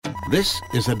This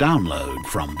is a download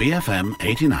from BFM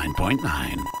 89.9,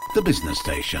 the business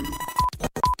station.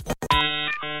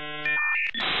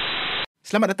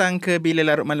 Selamat datang ke Bila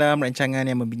Larut Malam, rancangan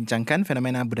yang membincangkan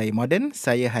fenomena budaya moden.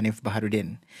 Saya Hanif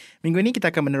Baharudin. Minggu ini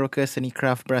kita akan meneroka seni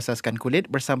kraft berasaskan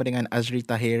kulit bersama dengan Azri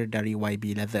Tahir dari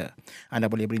YB Leather. Anda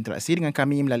boleh berinteraksi dengan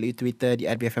kami melalui Twitter di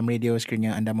 @BFM Radio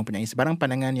sekiranya anda mempunyai sebarang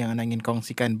pandangan yang anda ingin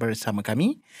kongsikan bersama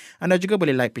kami. Anda juga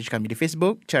boleh like page kami di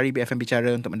Facebook, cari BFM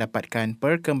Bicara untuk mendapatkan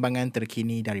perkembangan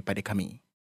terkini daripada kami.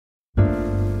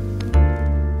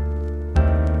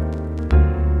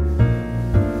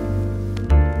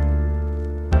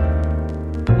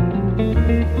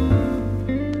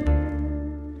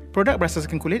 Produk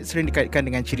berasaskan kulit sering dikaitkan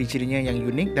dengan ciri-cirinya yang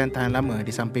unik dan tahan lama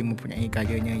di samping mempunyai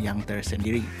gayanya yang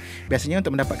tersendiri. Biasanya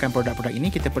untuk mendapatkan produk-produk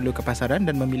ini, kita perlu ke pasaran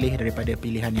dan memilih daripada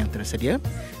pilihan yang tersedia.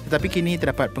 Tetapi kini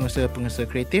terdapat pengusaha-pengusaha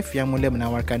kreatif yang mula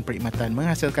menawarkan perkhidmatan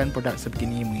menghasilkan produk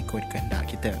sebegini mengikut kehendak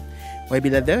kita.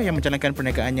 YB Leather yang menjalankan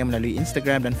perniagaannya melalui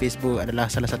Instagram dan Facebook adalah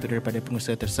salah satu daripada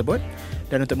pengusaha tersebut.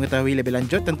 Dan untuk mengetahui lebih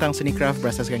lanjut tentang seni kraft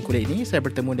berasaskan kulit ini, saya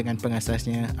bertemu dengan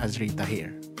pengasasnya, Azri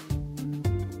Tahir.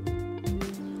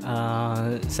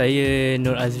 Saya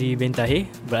Nur Azri bin Tahir,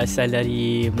 berasal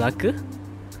dari Melaka.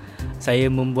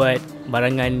 Saya membuat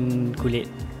barangan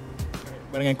kulit.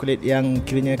 Barangan kulit yang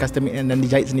kiranya custom made dan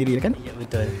dijahit sendiri kan? Ya,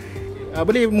 betul.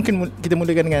 Boleh mungkin kita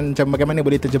mulakan dengan macam bagaimana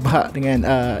boleh terjebak dengan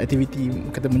aktiviti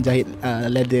kata menjahit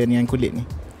leather ni, yang kulit ni.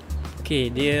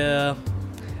 Okey, dia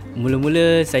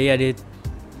mula-mula saya ada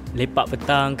lepak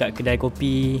petang kat kedai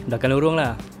kopi belakang lorong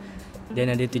lah. Dan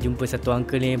ada terjumpa satu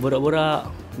uncle ni borak-borak,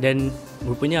 dan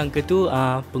rupanya uncle tu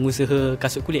pengusaha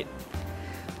kasut kulit.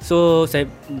 So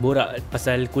saya borak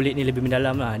pasal kulit ni lebih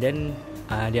mendalam lah, dan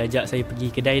dia ajak saya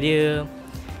pergi kedai dia,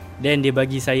 dan dia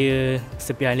bagi saya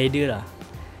sepihan leather lah.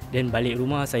 Dan balik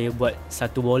rumah saya buat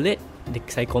satu wallet,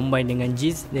 saya combine dengan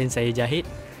jeans dan saya jahit.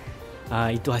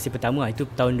 Itu hasil pertama, itu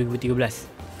tahun 2013.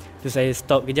 Tu saya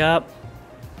stop kejap.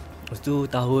 Lepas tu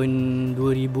tahun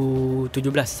 2017,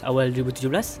 awal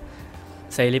 2017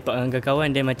 saya lepak dengan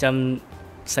kawan, dan macam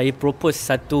saya propose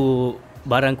satu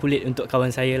barang kulit untuk kawan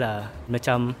saya lah,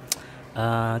 macam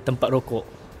tempat rokok,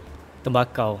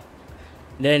 tembakau.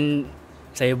 Dan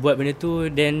saya buat benda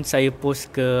tu, dan saya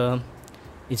post ke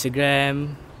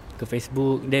Instagram, ke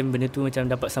Facebook, dan benda tu macam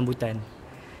dapat sambutan.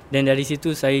 Dan dari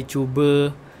situ saya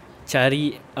cuba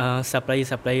cari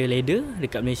supplier leather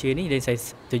dekat Malaysia ni, dan saya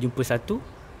terjumpa satu,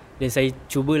 dan saya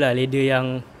cubalah leather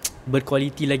yang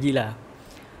berkualiti lagi lah.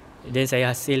 Dan saya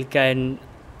hasilkan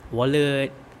wallet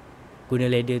guna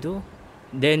leather tu,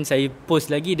 dan saya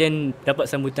post lagi dan dapat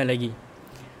sambutan lagi.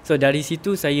 So dari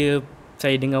situ saya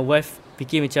dengan wife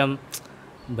fikir macam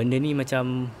benda ni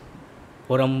macam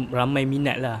orang ramai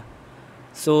minat lah.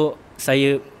 So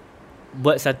saya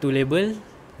buat satu label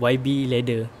YB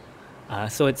Leather.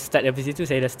 So start dari situ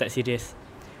saya dah start serius.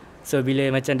 So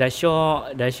bila macam dah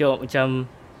syok macam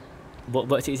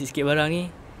buat sikit-sikit barang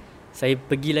ni, saya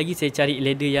pergi lagi, saya cari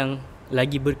leather yang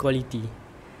lagi berkualiti.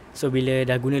 So bila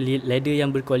dah guna leather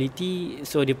yang berkualiti,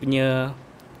 so dia punya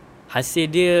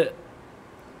hasil dia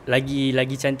lagi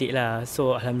cantik lah.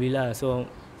 So Alhamdulillah, so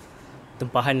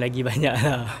tempahan lagi banyak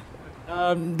lah.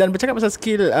 Dan bercakap pasal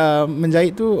skill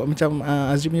menjahit tu, macam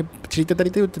Azri punya cerita tadi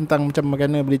tu tentang macam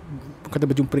bagaimana boleh kata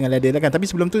berjumpa dengan leather lah kan.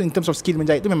 Tapi sebelum tu, in terms of skill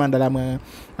menjahit tu memang dah lama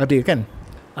ada kan?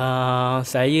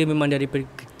 Saya memang daripada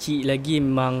kecil lagi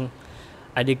memang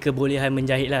ada kebolehan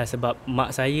menjahit lah, sebab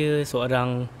mak saya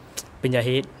seorang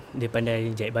penjahit. Dia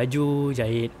pandai jahit baju,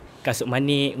 jahit kasut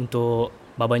manik untuk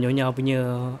baba nyonya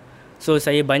punya. So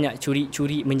saya banyak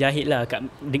curi menjahit lah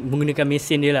menggunakan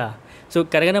mesin dia lah. So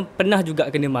kadang-kadang pernah juga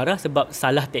kena marah sebab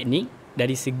salah teknik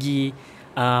dari segi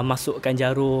masukkan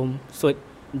jarum. So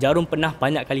jarum pernah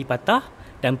banyak kali patah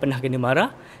dan pernah kena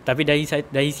marah. Tapi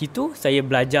dari situ saya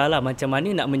belajar lah macam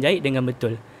mana nak menjahit dengan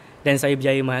betul. Dan saya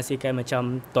berjaya menghasilkan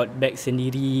macam tote bag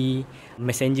sendiri,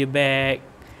 messenger bag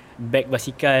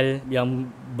basikal yang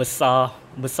besar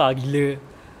gila.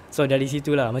 So dari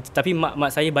situlah. Tapi mak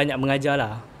saya banyak mengajar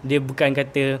lah. Dia bukan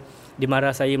kata dia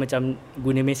marah saya macam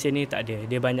guna mesin ni, tak ada.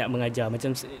 Dia banyak mengajar.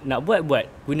 Macam nak buat,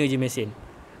 guna je mesin.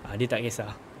 Dia tak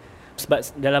kisah.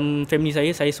 Sebab dalam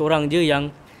family saya seorang je yang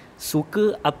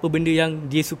suka apa benda yang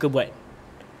dia suka buat.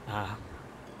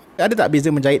 Ada tak beza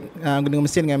menjahit guna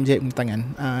mesin dengan menjahit guna tangan?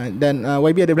 Dan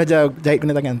YB ada belajar jahit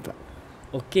guna tangan tak?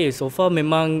 Okay, so far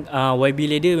memang YB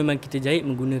Leather memang kita jahit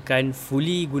menggunakan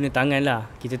fully guna tangan lah.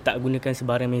 Kita tak gunakan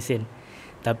sebarang mesin.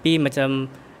 Tapi macam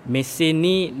mesin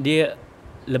ni dia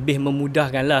lebih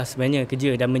memudahkan lah sebenarnya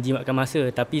kerja dan menjimatkan masa.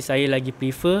 Tapi saya lagi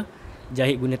prefer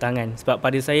jahit guna tangan. Sebab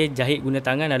pada saya jahit guna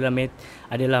tangan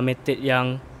adalah method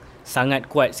yang sangat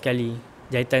kuat sekali.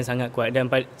 Jahitan sangat kuat.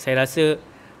 Dan saya rasa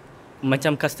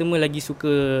macam customer lagi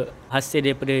suka hasil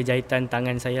daripada jahitan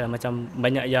tangan saya lah. Macam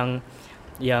banyak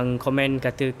yang komen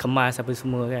kata kemas apa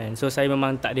semua kan. So saya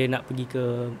memang tak ada nak pergi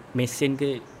ke mesin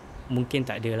ke, mungkin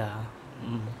tak ada lah.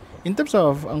 In terms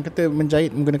of kata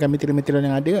menjahit menggunakan material-material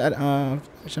yang ada,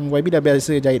 macam YB dah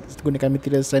biasa jahit gunakan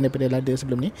material selain daripada leather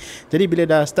sebelum ni. Jadi bila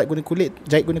dah start guna kulit,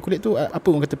 jahit guna kulit tu, apa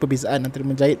orang kata perbezaan antara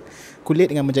menjahit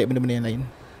kulit dengan menjahit benda-benda yang lain?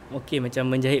 Okey, macam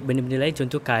menjahit benda-benda lain,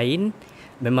 contoh kain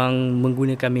memang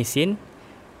menggunakan mesin.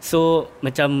 So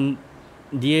macam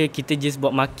dia, kita just buat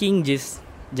marking, just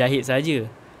jahit saja.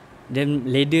 Dan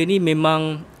leather ni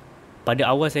memang pada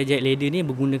awal saya jahit leather ni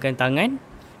menggunakan tangan.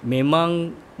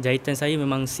 Memang jahitan saya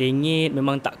memang sengit,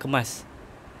 memang tak kemas.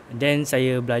 Dan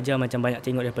saya belajar macam banyak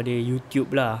tengok daripada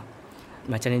YouTube lah,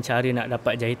 macam mana cara nak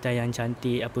dapat jahitan yang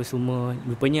cantik apa semua.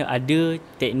 Rupanya ada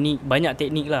teknik, banyak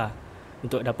teknik lah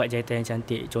untuk dapat jahitan yang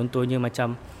cantik. Contohnya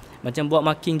macam buat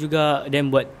marking juga, dan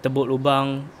buat tebuk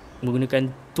lubang menggunakan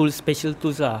tools, special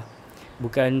tools lah,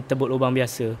 bukan tebuk lubang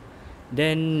biasa.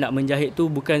 Dan nak menjahit tu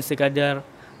bukan sekadar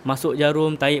masuk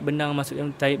jarum, tarik benang, masuk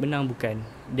jarum, tarik benang, bukan.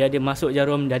 Dia ada masuk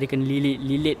jarum, dia ada kena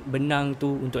lilit benang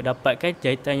tu untuk dapatkan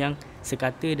jahitan yang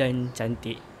sekata dan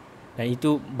cantik. Dan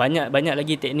itu banyak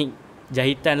lagi teknik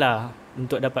jahitan lah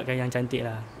untuk dapatkan yang cantik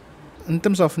lah. In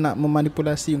terms of nak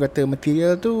memanipulasi orang kata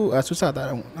material tu, susah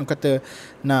tak orang kata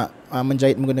nak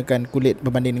menjahit menggunakan kulit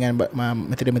berbanding dengan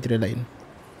material-material lain?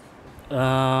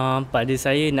 Pada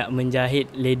saya nak menjahit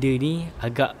leather ni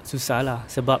agak susah lah.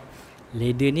 Sebab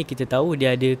leather ni kita tahu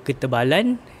dia ada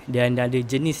ketebalan dan ada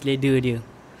jenis leather dia.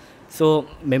 So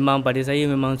memang pada saya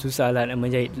memang susah lah nak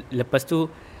menjahit.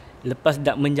 Lepas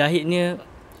nak menjahitnya,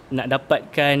 nak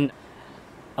dapatkan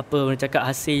apa orang cakap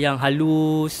hasil yang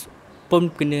halus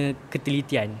pun kena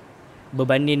ketelitian.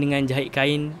 Berbanding dengan jahit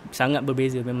kain, sangat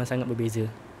berbeza, memang sangat berbeza.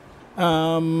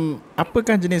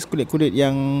 Apakah jenis kulit-kulit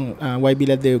yang YB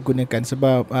Leather gunakan?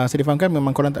 Sebab saya difahamkan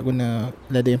memang korang tak guna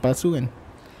leather yang palsu kan?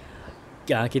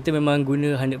 Ya, kita memang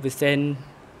guna 100%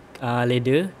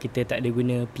 leather. Kita tak ada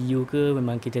guna PU ke,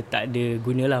 memang kita tak ada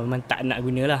guna lah, memang tak nak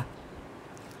guna lah.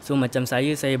 So macam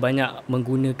saya banyak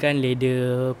menggunakan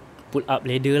leather, pull up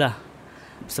leather lah.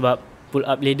 Sebab pull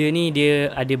up leather ni dia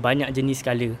ada banyak jenis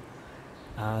colour.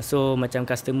 So macam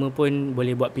customer pun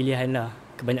boleh buat pilihan lah.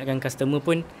 Kebanyakan customer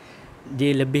pun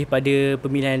dia lebih pada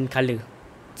pemilihan colour.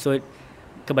 So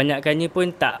kebanyakannya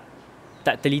pun tak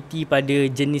teliti pada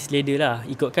jenis leather lah.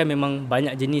 Ikutkan memang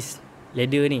banyak jenis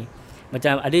leather ni.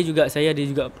 Macam saya ada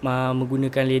juga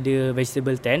menggunakan leather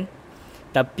vegetable tan,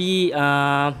 tapi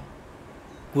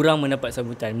kurang mendapat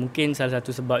sambutan. Mungkin salah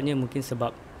satu sebabnya mungkin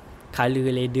sebab colour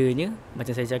leathernya.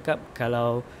 Macam saya cakap,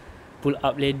 kalau pull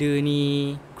up leather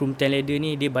ni, chrome tan leather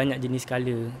ni, dia banyak jenis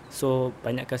colour. So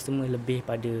banyak customer lebih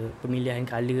pada pemilihan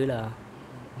colour lah.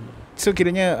 So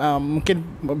kiranya mungkin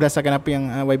berdasarkan apa yang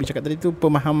YB cakap tadi tu,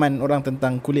 pemahaman orang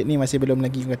tentang kulit ni masih belum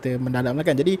lagi kata mendalam lah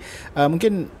kan. Jadi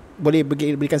mungkin boleh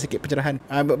berikan sikit pencerahan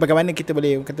bagaimana kita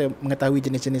boleh kata mengetahui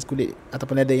jenis-jenis kulit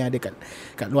ataupun leather yang ada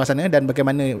kat luar sana, dan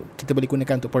bagaimana kita boleh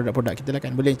gunakan untuk produk-produk kita lah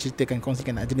kan. Boleh ceritakan,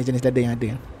 kongsikan jenis-jenis leather yang ada.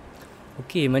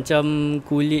 Okey, macam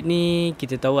kulit ni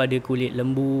kita tahu ada kulit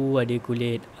lembu, ada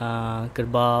kulit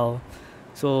kerbau.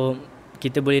 So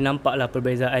kita boleh nampak lah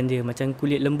perbezaan dia. Macam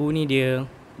kulit lembu ni dia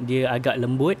agak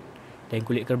lembut, dan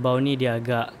kulit kerbau ni dia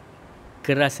agak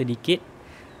keras sedikit.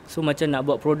 So macam nak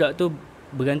buat produk tu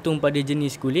bergantung pada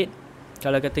jenis kulit.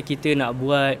 Kalau kata kita nak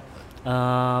buat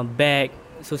bag,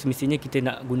 so semestinya kita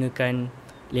nak gunakan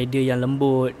leather yang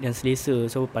lembut dan selesa.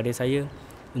 So pada saya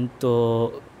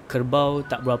untuk kerbau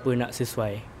tak berapa nak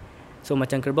sesuai. So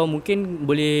macam kerbau mungkin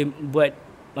boleh buat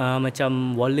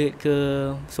macam wallet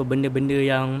ke, so benda-benda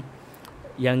yang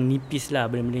nipis lah,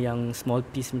 benda-benda yang small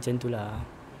piece macam tu lah.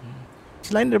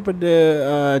 Selain daripada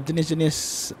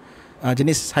jenis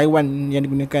haiwan yang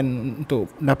digunakan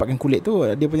untuk mendapatkan kulit tu,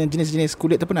 dia punya jenis-jenis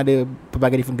kulit tu pun ada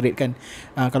pelbagai different grade kan.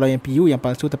 Kalau yang PU, yang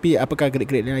palsu, tapi apakah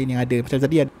grade-grade lain yang ada? Macam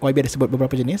tadi YB ada sebut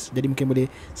beberapa jenis, jadi mungkin boleh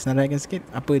senaraikan sikit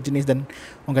apa jenis dan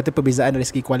orang kata perbezaan dari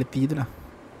segi kualiti tu lah.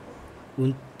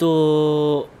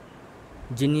 Untuk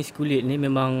jenis kulit ni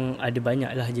memang ada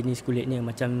banyak lah jenis kulitnya.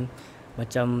 Macam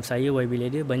saya YB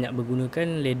Leather banyak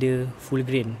menggunakan leather full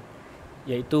grain,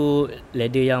 iaitu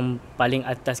leather yang paling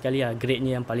atas sekali lah,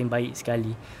 grade-nya yang paling baik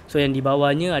sekali. So yang di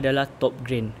bawahnya adalah top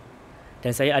grain.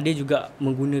 Dan saya ada juga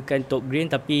menggunakan top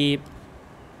grain, tapi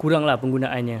kurang lah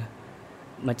penggunaannya.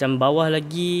 Macam bawah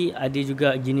lagi ada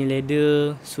juga gini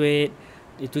leather, suede.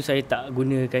 Itu saya tak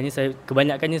gunakannya.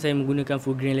 Kebanyakannya saya menggunakan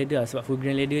full grain leather lah. Sebab full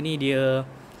grain leather ni dia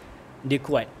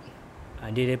kuat.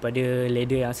 Dia daripada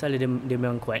leather yang asal, dia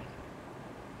memang kuat.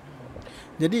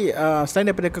 Jadi selain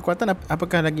daripada kekuatan,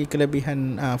 apakah lagi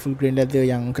kelebihan full grain leather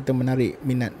yang kata menarik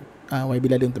minat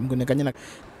YB Leather untuk menggunakannya lah.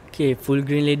 Okay, full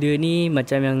grain leather ni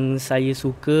macam yang saya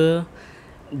suka,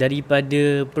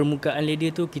 daripada permukaan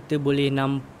leather tu kita boleh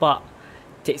nampak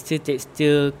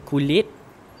tekstur-tekstur kulit.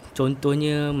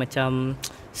 Contohnya macam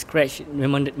scratch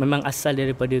memang asal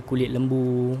daripada kulit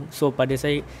lembu. So pada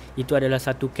saya itu adalah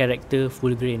satu karakter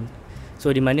full grain.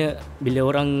 So di mana bila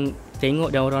orang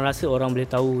tengok dan orang rasa, orang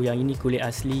boleh tahu yang ini kulit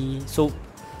asli. So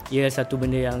ia satu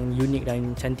benda yang unik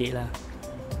dan cantik lah.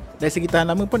 Dari segi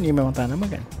tahan lama pun ia memang tahan lama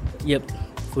kan? Yep,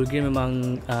 full grain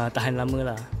memang tahan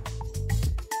lama lah.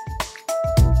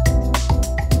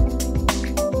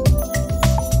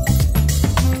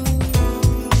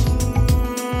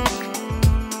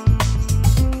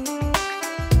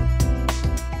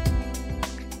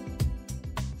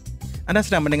 Anda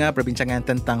sedang mendengar perbincangan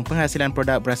tentang penghasilan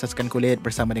produk berasaskan kulit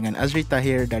bersama dengan Azri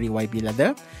Tahir dari YB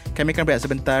Leather. Kami akan berehat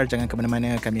sebentar, jangan ke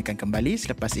mana-mana, kami akan kembali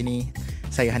selepas ini.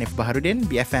 Saya Hanif Baharudin,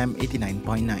 BFM 89.9.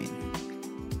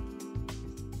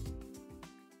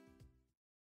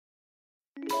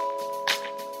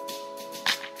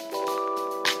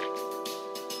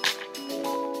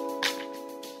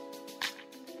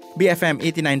 BFM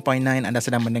 89.9, anda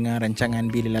sedang mendengar rancangan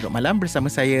Bilik Larut Malam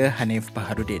bersama saya Hanif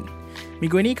Baharudin.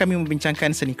 Minggu ini kami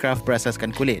membincangkan seni kraft berasaskan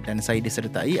kulit dan saya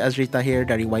disertai Azri Tahir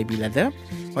dari YB Leather.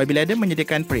 YB Leather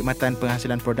menyediakan perkhidmatan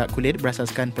penghasilan produk kulit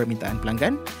berasaskan permintaan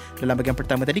pelanggan. Dalam bahagian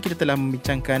pertama tadi kita telah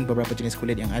membincangkan beberapa jenis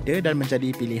kulit yang ada dan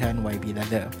menjadi pilihan YB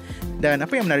Leather. Dan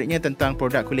apa yang menariknya tentang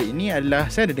produk kulit ini adalah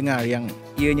saya ada dengar yang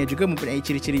ianya juga mempunyai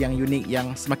ciri-ciri yang unik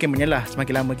yang semakin menyelah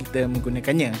semakin lama kita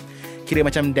menggunakannya. Kira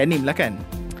macam denim lah kan?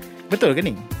 Betul ke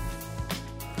ni?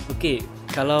 Okey,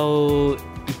 kalau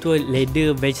itu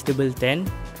leather vegetable tan,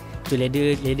 itu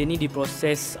leather ni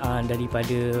diproses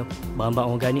daripada bahan-bahan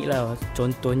organik lah.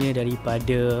 Contohnya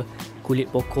daripada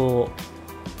kulit pokok.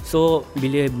 So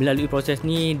bila melalui proses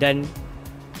ni dan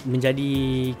menjadi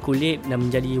kulit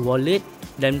dan menjadi wallet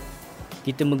dan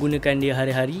kita menggunakan dia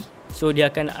hari-hari, so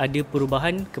dia akan ada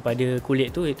perubahan kepada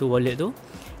kulit tu, iaitu wallet tu.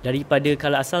 Daripada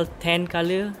color asal tan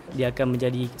color, dia akan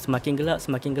menjadi semakin gelap,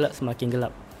 semakin gelap, semakin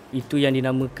gelap. Itu yang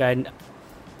dinamakan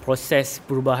proses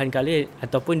perubahan color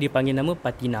ataupun dipanggil nama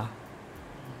patina.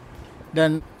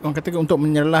 Dan orang kata untuk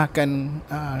menyerlahkan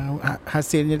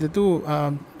hasilnya tu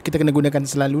kita kena gunakan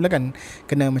selalu lah kan.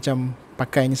 Kena macam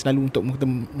pakainya selalu untuk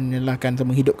menyerlahkan atau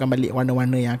menghidupkan balik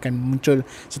warna-warna yang akan muncul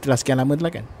setelah sekian lama tu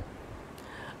lah kan.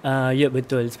 Ya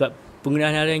betul, sebab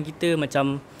penggunaan harian kita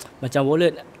macam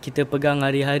wallet kita pegang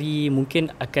hari-hari mungkin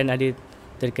akan ada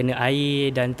terkena air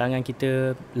dan tangan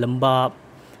kita lembab,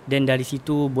 dan dari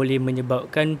situ boleh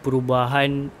menyebabkan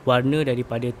perubahan warna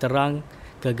daripada terang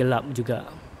ke gelap juga.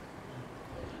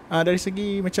 Dari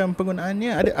segi macam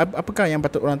penggunaannya, ada apakah yang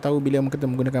patut orang tahu bila kita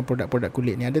menggunakan produk-produk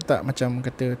kulit ni? Ada tak macam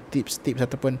kata tips-tips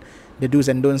ataupun the do's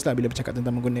and don'ts lah bila bercakap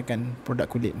tentang menggunakan produk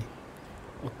kulit ni?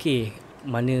 Okey,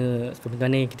 seperti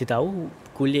mana kita tahu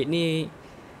kulit ni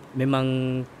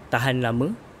memang tahan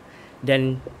lama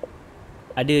dan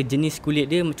ada jenis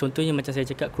kulit dia, contohnya macam saya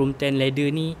cakap chrome tan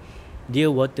leather ni dia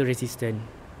water resistant.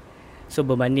 So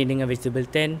berbanding dengan vegetable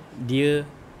tan, dia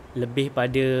lebih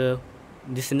pada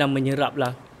dia senang menyerap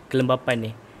lah kelembapan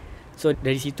ni. So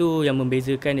dari situ yang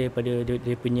membezakan daripada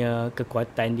dia punya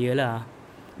kekuatan dia lah.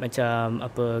 Macam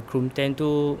chrome tan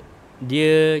tu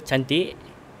dia cantik,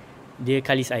 dia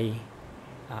kalis air.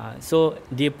 So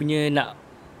dia punya nak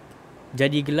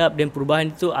jadi gelap dan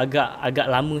perubahan tu agak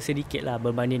lama sedikit lah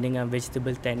berbanding dengan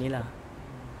vegetable tan ni lah.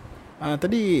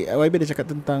 Tadi YB dah cakap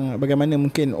tentang bagaimana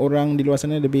mungkin orang di luar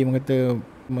sana lebih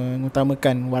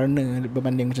mengutamakan warna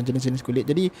berbanding macam jenis-jenis kulit.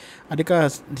 Jadi adakah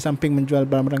di samping menjual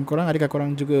barang-barang korang, adakah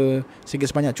korang juga sikit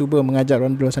sebanyak cuba mengajar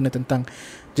orang di luar sana tentang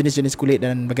jenis-jenis kulit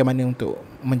dan bagaimana untuk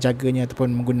menjaganya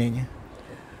ataupun menggunanya?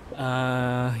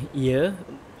 Ya,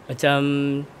 macam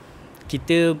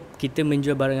kita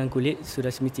menjual barangan kulit, sudah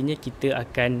semestinya kita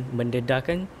akan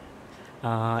mendedahkan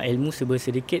ilmu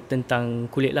sedikit tentang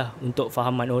kulit lah untuk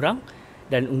fahaman orang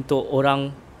dan untuk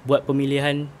orang buat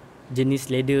pemilihan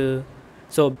jenis leather.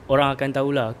 So orang akan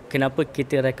tahulah kenapa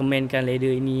kita recommendkan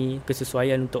leather ini,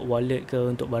 kesesuaian untuk wallet ke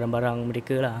untuk barang-barang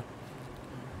mereka lah.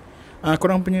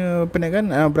 Korang punya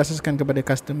perniagaan berasaskan kepada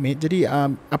custom made. Jadi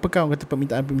apakah orang kata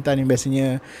permintaan-permintaan yang biasanya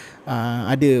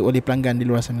ada oleh pelanggan di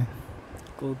luar sana?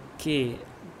 Okey,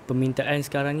 permintaan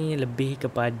sekarang ni lebih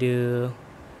kepada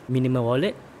minimal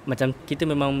wallet. Macam kita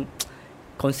memang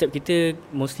konsep kita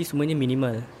mostly semuanya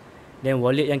minimal. Dan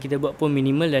wallet yang kita buat pun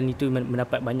minimal dan itu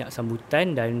mendapat banyak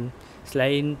sambutan. Dan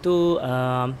selain tu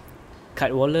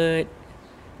card wallet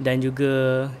dan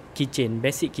juga keychain,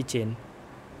 basic keychain.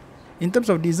 In terms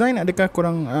of design, adakah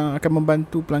korang akan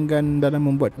membantu pelanggan dalam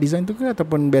membuat design tu ke,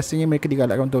 ataupun biasanya mereka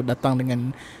digalakkan untuk datang dengan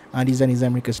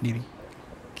design-design mereka sendiri?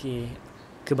 Okay.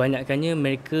 Kebanyakannya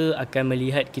mereka akan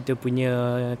melihat kita punya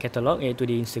katalog iaitu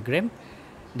di Instagram,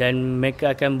 dan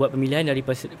mereka akan buat pemilihan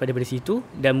daripada situ,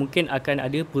 dan mungkin akan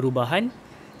ada perubahan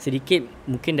sedikit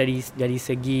mungkin dari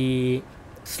segi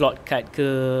slot card ke,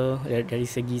 dari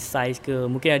segi size ke,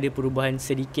 mungkin ada perubahan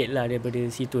sedikit lah daripada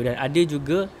situ. Dan ada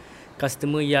juga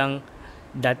customer yang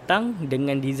datang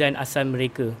dengan design asal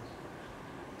mereka.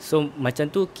 So macam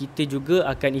tu kita juga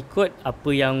akan ikut apa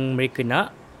yang mereka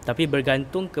nak, tapi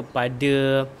bergantung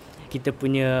kepada kita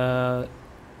punya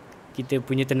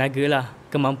tenaga lah,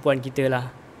 kemampuan kita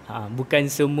lah. Bukan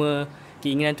semua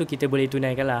keinginan tu kita boleh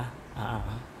tunaikan lah.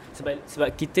 Sebab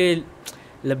kita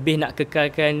lebih nak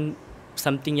kekalkan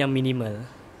something yang minimal.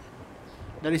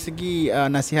 Dari segi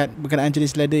nasihat berkenaan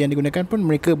jenis leather yang digunakan pun,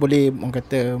 mereka boleh orang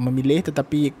kata memilih,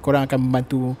 tetapi korang akan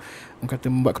membantu orang kata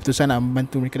membuat keputusan lah,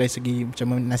 membantu mereka dari segi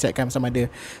macam menasihatkan sama ada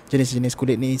jenis-jenis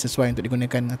kulit ni sesuai untuk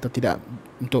digunakan atau tidak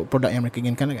untuk produk yang mereka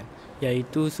inginkan lah kan? Ya,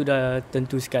 itu sudah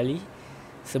tentu sekali.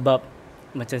 Sebab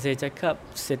macam saya cakap,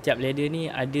 setiap leather ni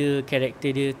ada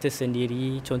karakter dia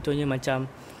tersendiri. Contohnya macam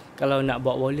kalau nak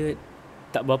buat wallet,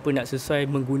 tak berapa nak sesuai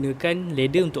menggunakan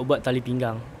leather untuk buat tali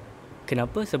pinggang.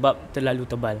 Kenapa? Sebab terlalu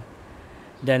tebal.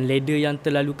 Dan leather yang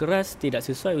terlalu keras tidak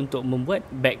sesuai untuk membuat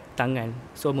beg tangan.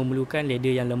 So memerlukan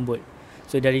leather yang lembut.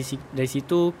 So dari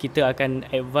situ kita akan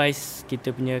advise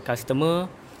kita punya customer,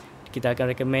 kita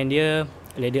akan recommend dia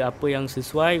leather apa yang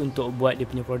sesuai untuk buat dia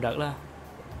punya produk lah.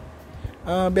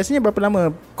 Biasanya berapa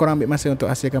lama korang ambil masa untuk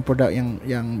hasilkan produk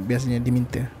yang biasanya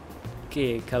diminta?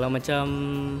 Okay, kalau macam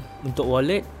untuk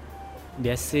wallet,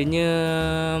 biasanya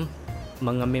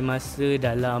mengambil masa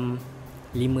dalam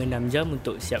 5-6 jam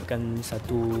untuk siapkan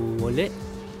satu wallet.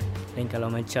 Dan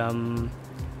kalau macam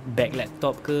bag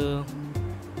laptop ke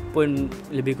pun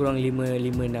lebih kurang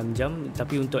 5-6 jam.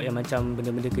 Tapi untuk yang macam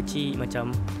benda-benda kecil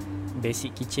macam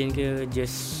basic kitchen ke,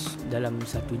 just dalam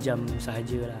 1 jam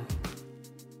sahajalah.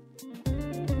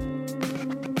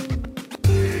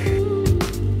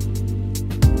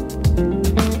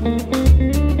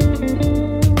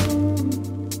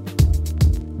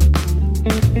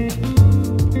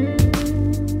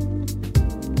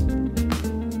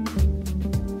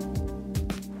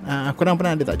 Korang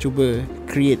pernah ada tak cuba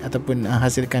create ataupun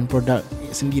hasilkan produk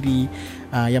sendiri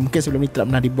yang mungkin sebelum ni tak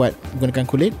pernah dibuat menggunakan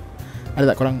kulit? Ada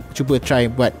tak korang cuba try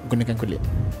buat menggunakan kulit?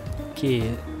 Okay,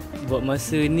 buat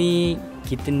masa ni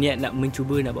kita niat nak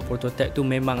mencuba nak buat prototype tu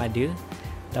memang ada.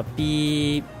 Tapi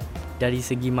dari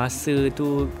segi masa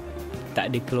tu tak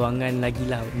ada keluangan lagi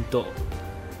lah untuk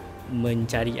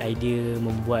mencari idea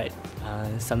membuat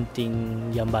something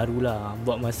yang baru lah.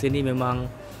 Buat masa ni memang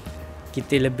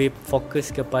kita lebih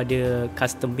fokus kepada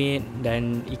custom made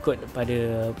dan ikut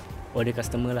pada order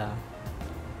customer lah.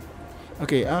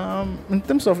 Okay, in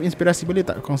terms of inspirasi, boleh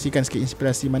tak kongsikan sikit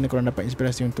inspirasi, mana korang dapat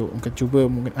inspirasi untuk cuba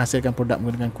hasilkan produk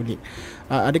menggunakan kulit?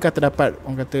 Adakah terdapat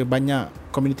orang kata banyak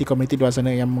komuniti-komuniti di luar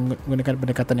sana yang menggunakan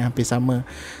pendekatan yang hampir sama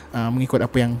mengikut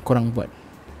apa yang korang buat?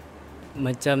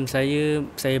 Macam saya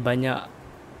banyak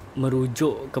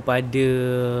merujuk kepada,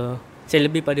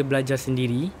 saya lebih pada belajar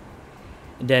sendiri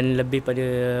dan lebih pada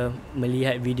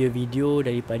melihat video-video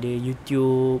daripada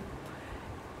YouTube.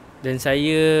 Dan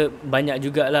saya banyak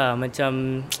jugalah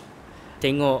macam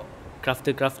tengok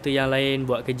crafter-crafter yang lain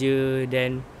buat kerja,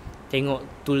 dan tengok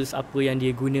tools apa yang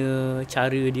dia guna,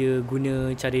 cara dia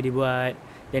buat,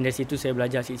 dan dari situ saya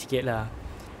belajar sikit-sikit lah.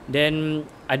 Dan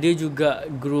ada juga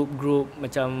grup-grup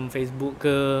macam Facebook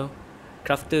ke,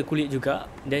 crafter kulit juga,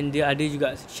 dan dia ada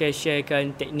juga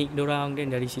share-sharekan teknik diorang, dan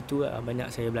dari situ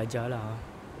banyak saya belajar lah.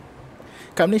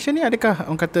 Kat Malaysia ni adakah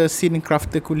orang kata scene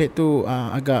crafter kulit tu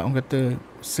agak orang kata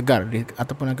segar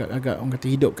ataupun agak orang kata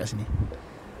hidup kat sini?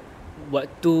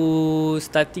 Waktu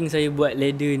starting saya buat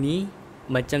leather ni,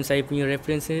 macam saya punya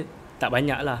reference tak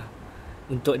banyak lah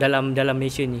untuk dalam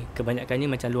Malaysia ni.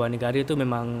 Kebanyakannya macam luar negara tu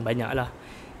memang banyak lah.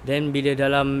 Dan bila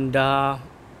dalam dah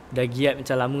giat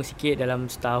macam lama sikit,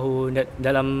 dalam setahun,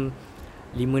 dalam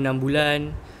 5-6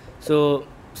 bulan, so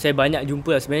saya banyak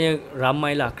jumpa lah. Sebenarnya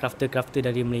ramai lah crafter-crafter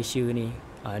dari Malaysia ni,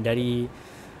 dari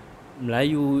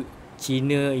Melayu,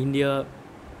 Cina, India,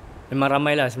 memang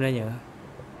ramai lah sebenarnya.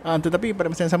 Tetapi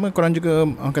pada masa yang sama korang juga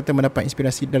orang kata mendapat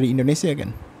inspirasi dari Indonesia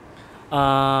kan?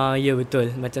 Ya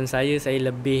betul. Macam saya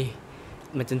lebih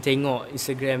macam tengok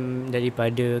Instagram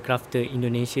daripada crafter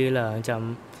Indonesia lah.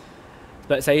 Macam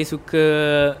sebab saya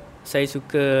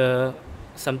suka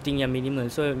something yang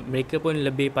minimal. So mereka pun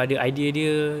lebih pada idea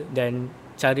dia, dan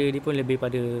cara dia pun lebih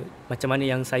pada macam mana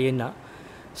yang saya nak.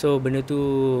 So benda tu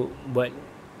buat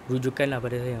rujukan lah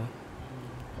pada saya.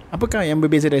 Apakah yang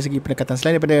berbeza dari segi pendekatan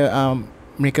selain daripada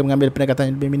mereka mengambil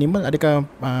pendekatan yang lebih minimal? Adakah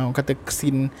orang kata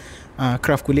scene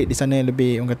craft kulit di sana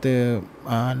lebih, orang kata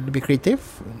lebih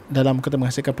kreatif dalam kata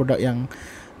menghasilkan produk yang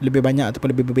lebih banyak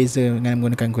ataupun lebih berbeza dengan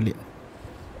menggunakan kulit?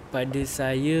 Pada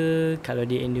saya, kalau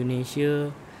di Indonesia,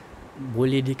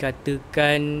 boleh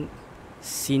dikatakan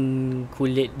scene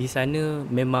kulit di sana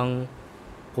memang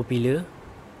popular,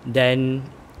 dan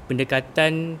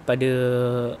pendekatan pada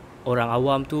orang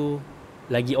awam tu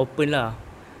lagi open lah.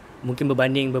 Mungkin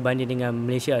berbanding dengan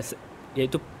Malaysia,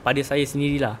 iaitu pada saya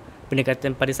sendirilah.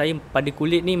 Pendekatan pada saya pada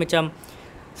kulit ni macam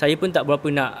saya pun tak berapa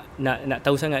nak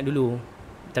tahu sangat dulu.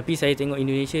 Tapi saya tengok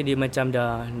Indonesia dia macam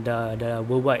dah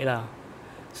worldwide lah.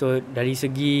 So dari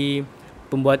segi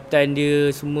pembuatan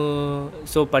dia semua,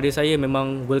 so pada saya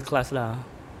memang world class lah.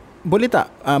 Boleh tak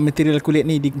material kulit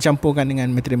ni dicampurkan dengan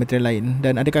material-material lain?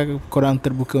 Dan adakah korang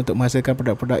terbuka untuk menghasilkan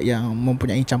produk-produk yang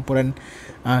mempunyai campuran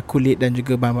kulit dan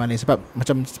juga bahan-bahan lain? Sebab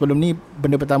macam sebelum ni,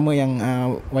 benda pertama yang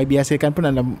YB hasilkan pun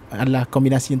adalah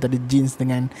kombinasi antara jeans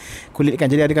dengan kulit kan.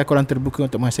 Jadi adakah korang terbuka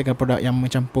untuk menghasilkan produk yang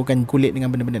mencampurkan kulit dengan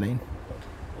benda-benda lain?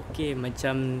 Okey,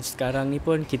 macam sekarang ni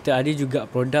pun kita ada juga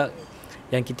produk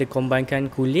yang kita combinekan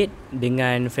kulit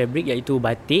dengan fabric, iaitu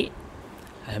batik.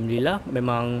 Alhamdulillah,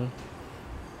 memang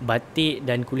batik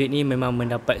dan kulit ni memang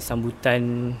mendapat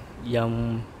sambutan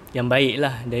yang baik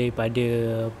lah daripada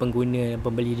pengguna dan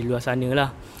pembeli di luar sana lah.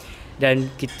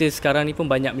 Dan kita sekarang ni pun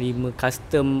banyak menerima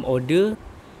custom order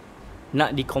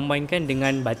nak dikombinekan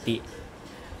dengan batik.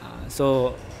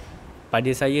 So pada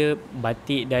saya,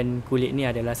 batik dan kulit ni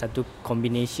adalah satu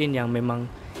combination yang memang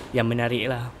yang menarik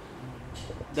lah.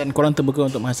 Dan korang terbuka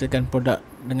untuk menghasilkan produk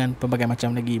dengan pelbagai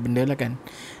macam lagi benda lah kan.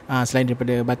 Selain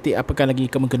daripada batik, apakah lagi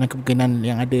kemungkinan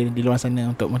yang ada di luar sana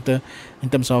untuk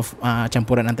in terms of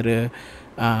campuran antara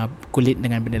kulit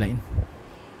dengan benda lain?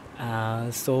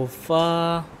 So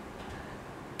far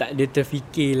tak ada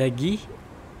terfikir lagi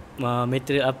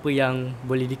material apa yang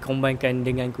boleh dikombinekan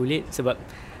dengan kulit. Sebab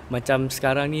macam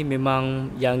sekarang ni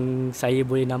memang yang saya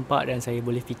boleh nampak dan saya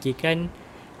boleh fikirkan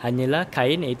hanyalah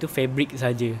kain, iaitu fabric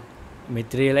saja.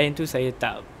 Material lain tu saya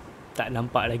tak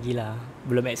nampak lagi lah,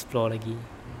 belum explore lagi.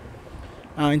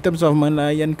 In terms of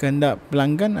melayan kehendak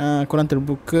pelanggan, korang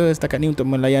terbuka setakat ni untuk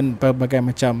melayan pelbagai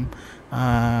macam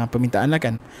permintaan lah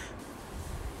kan?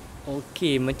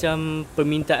 Okey, macam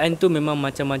permintaan tu memang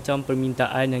macam-macam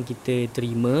permintaan yang kita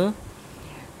terima.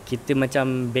 Kita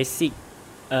macam basic,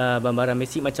 barang-barang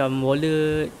basic macam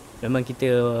wallet memang kita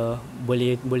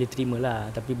boleh terima lah.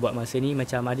 Tapi buat masa ni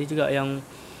macam ada juga yang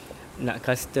nak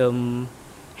custom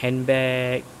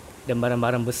handbag dan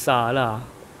barang-barang besar lah.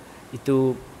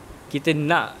 Itu kita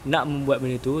nak membuat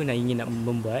benda tu, ingin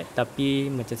membuat, tapi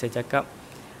macam saya cakap,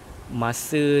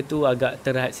 masa tu agak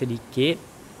terhad sedikit.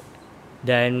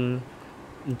 Dan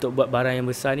untuk buat barang yang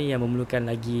besar ni yang memerlukan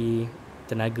lagi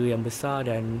tenaga yang besar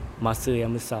dan masa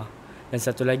yang besar. Dan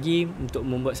satu lagi, untuk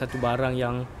membuat satu barang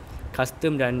yang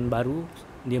custom dan baru,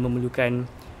 dia memerlukan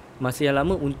masa yang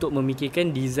lama untuk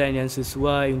memikirkan design yang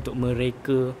sesuai, untuk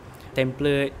mereka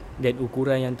template dan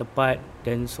ukuran yang tepat,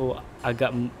 dan so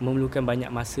agak memerlukan banyak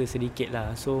masa sedikit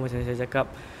lah. So macam saya cakap,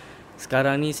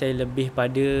 sekarang ni saya lebih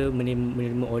pada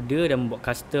menerima order dan membuat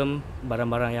custom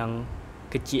barang-barang yang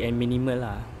kecil and minimal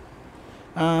lah.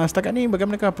 Setakat ni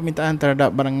bagaimanakah permintaan terhadap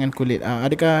barangan kulit?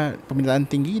 Adakah permintaan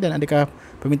tinggi dan adakah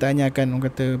permintaannya akan orang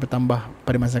kata bertambah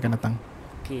pada masa akan datang?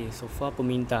 Okay, so far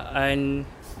permintaan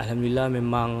alhamdulillah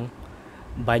memang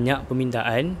banyak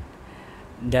permintaan.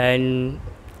 Dan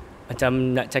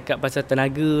macam nak cakap pasal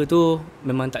tenaga tu,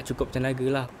 memang tak cukup tenaga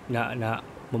lah nak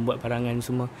membuat barangan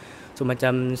semua. So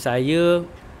macam saya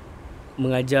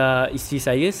mengajar isteri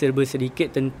saya serba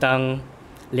sedikit tentang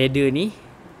leather ni,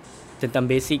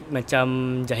 tentang basic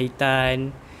macam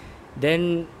jahitan.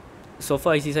 Dan so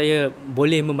far isteri saya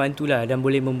boleh membantulah dan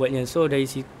boleh membuatnya. So dari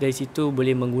situ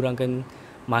boleh mengurangkan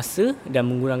masa dan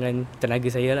mengurangkan tenaga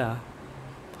saya lah.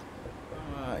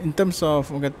 In terms of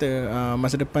orang kata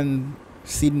masa depan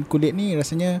scene kulit ni,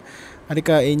 rasanya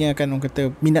adakah ianya akan orang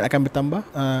kata minat akan bertambah?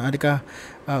 Adakah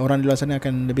orang di luar sana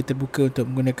akan lebih terbuka untuk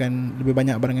menggunakan lebih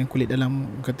banyak barangan kulit dalam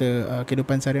orang kata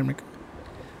kehidupan seharian mereka?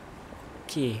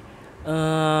 Okay,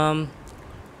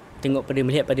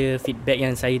 melihat pada feedback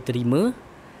yang saya terima,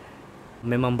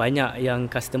 memang banyak yang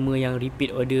customer yang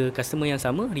repeat order, customer yang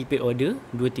sama repeat order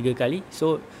 2-3 kali.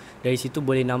 So dari situ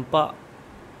boleh nampak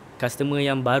customer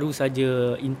yang baru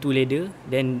saja into leather,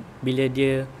 dan bila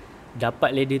dia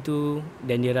dapat leather tu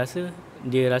dan dia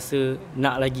rasa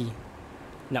nak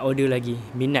order lagi,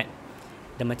 minat.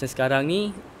 Dan macam sekarang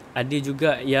ni ada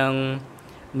juga yang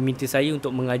meminta saya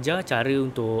untuk mengajar cara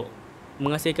untuk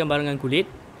menghasilkan barangan kulit.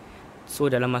 So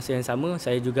dalam masa yang sama,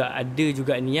 saya juga ada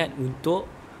niat untuk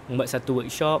membuat satu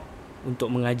workshop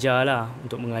untuk mengajar lah,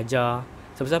 untuk mengajar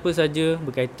siapa-siapa saja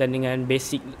berkaitan dengan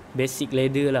basic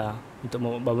ladder lah,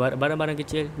 untuk barang-barang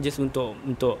kecil, just untuk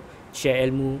share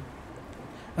ilmu.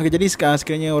 Okey, jadi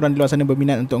sekiranya orang di luar sana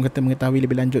berminat untuk kata mengetahui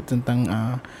lebih lanjut tentang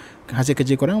hasil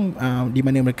kerja korang, di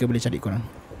mana mereka boleh cari korang?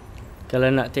 Kalau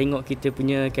nak tengok kita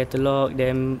punya katalog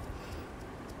dan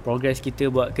progress kita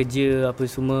buat kerja apa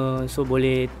semua, so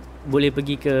boleh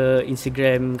pergi ke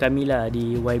Instagram kami lah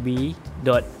di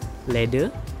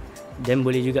yb.ladder, dan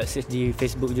boleh juga search di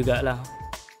Facebook jugalah.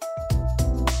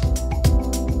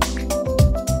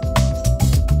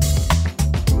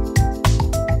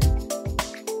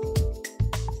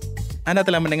 Anda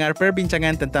telah mendengar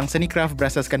perbincangan tentang seni kraft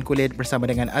berasaskan kulit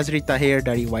bersama dengan Azri Tahir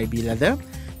dari YB Leather.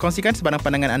 Kongsikan sebarang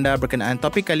pandangan anda berkenaan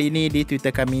topik kali ini di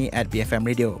Twitter kami @BFM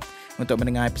Radio. Untuk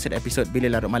mendengar episod-episod Bilik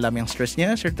Larut Malam yang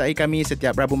seterusnya, sertai kami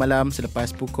setiap Rabu malam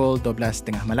selepas pukul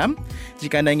 12.30 malam.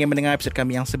 Jika anda ingin mendengar episod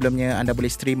kami yang sebelumnya, anda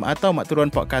boleh stream atau mak turun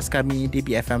podcast kami di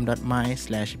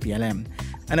bfm.my/blm.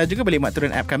 Anda juga boleh mak turun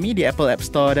app kami di Apple App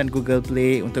Store dan Google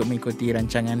Play untuk mengikuti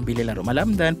rancangan Bilik Larut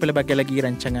Malam dan pelbagai lagi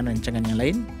rancangan-rancangan yang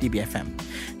lain di BFM.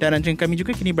 Dan rancangan kami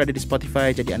juga kini berada di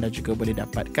Spotify, jadi anda juga boleh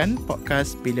dapatkan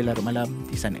podcast Bilik Larut Malam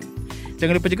di sana.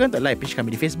 Jangan lupa juga untuk like page kami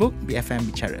di Facebook, BFM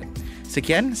Bicara.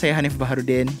 Sekian, saya Hanif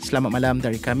Baharudin. Selamat malam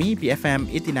dari kami,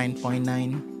 BFM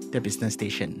 89.9, The Business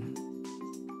Station.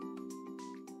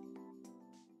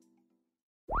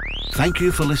 Thank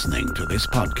you for listening to this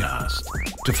podcast.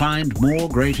 To find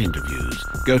more great interviews,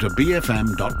 go to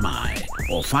bfm.my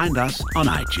or find us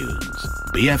on iTunes.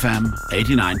 BFM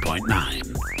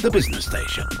 89.9, The Business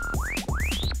Station.